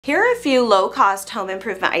Here are a few low-cost home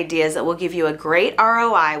improvement ideas that will give you a great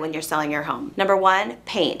ROI when you're selling your home. Number one,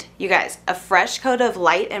 paint. You guys, a fresh coat of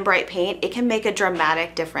light and bright paint, it can make a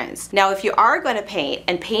dramatic difference. Now, if you are going to paint,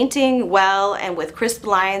 and painting well and with crisp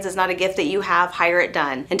lines is not a gift that you have, hire it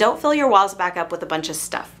done. And don't fill your walls back up with a bunch of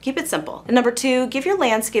stuff. Keep it simple. And number two, give your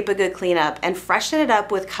landscape a good cleanup and freshen it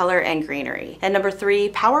up with color and greenery. And number three,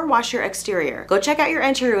 power wash your exterior. Go check out your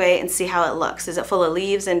entryway and see how it looks. Is it full of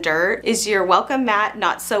leaves and dirt? Is your welcome mat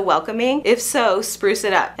not so welcoming? If so, spruce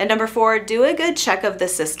it up. And number four, do a good check of the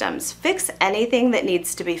systems. Fix anything that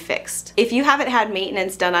needs to be fixed. If you haven't had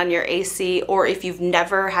maintenance done on your AC, or if you've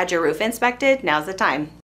never had your roof inspected, now's the time.